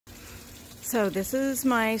So this is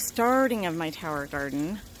my starting of my tower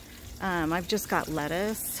garden. I've just got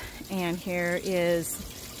lettuce, and here is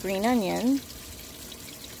green onion,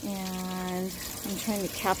 and I'm trying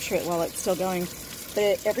to capture it while it's still going.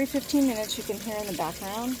 But every 15 minutes you can hear in the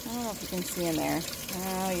background. I don't know if you can see in there.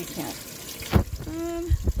 No, you can't.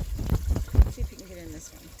 Let's see if you can get in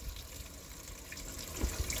this one.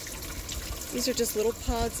 These are just little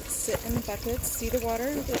pods that sit in the buckets. See the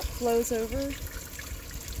water that flows over?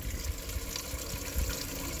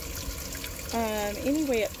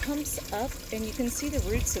 Anyway, it pumps up, and you can see the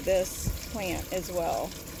roots of this plant as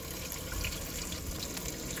well.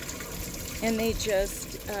 And they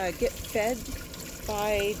just get fed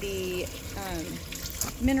by the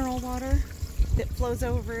mineral water that flows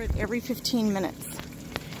over it every 15 minutes.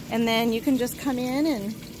 And then you can just come in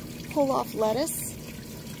and pull off lettuce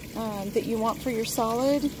that you want for your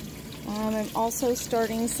salad. I'm also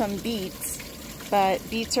starting some beets, but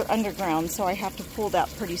beets are underground, so I have to pull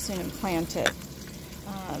that pretty soon and plant it.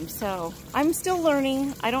 So I'm still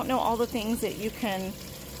learning. I don't know all the things that you can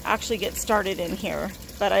actually get started in here,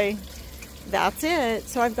 but that's it.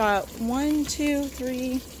 So I've got 1, 2,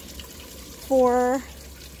 3, 4,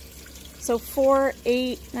 so 4,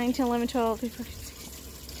 8, 9, 10, 11, 12, 13, 14,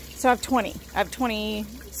 15. So I have 20. I have 20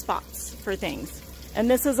 spots for things. And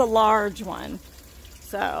this is a large one.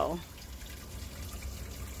 So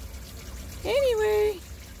anyway,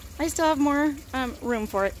 I still have more room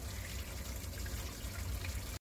for it.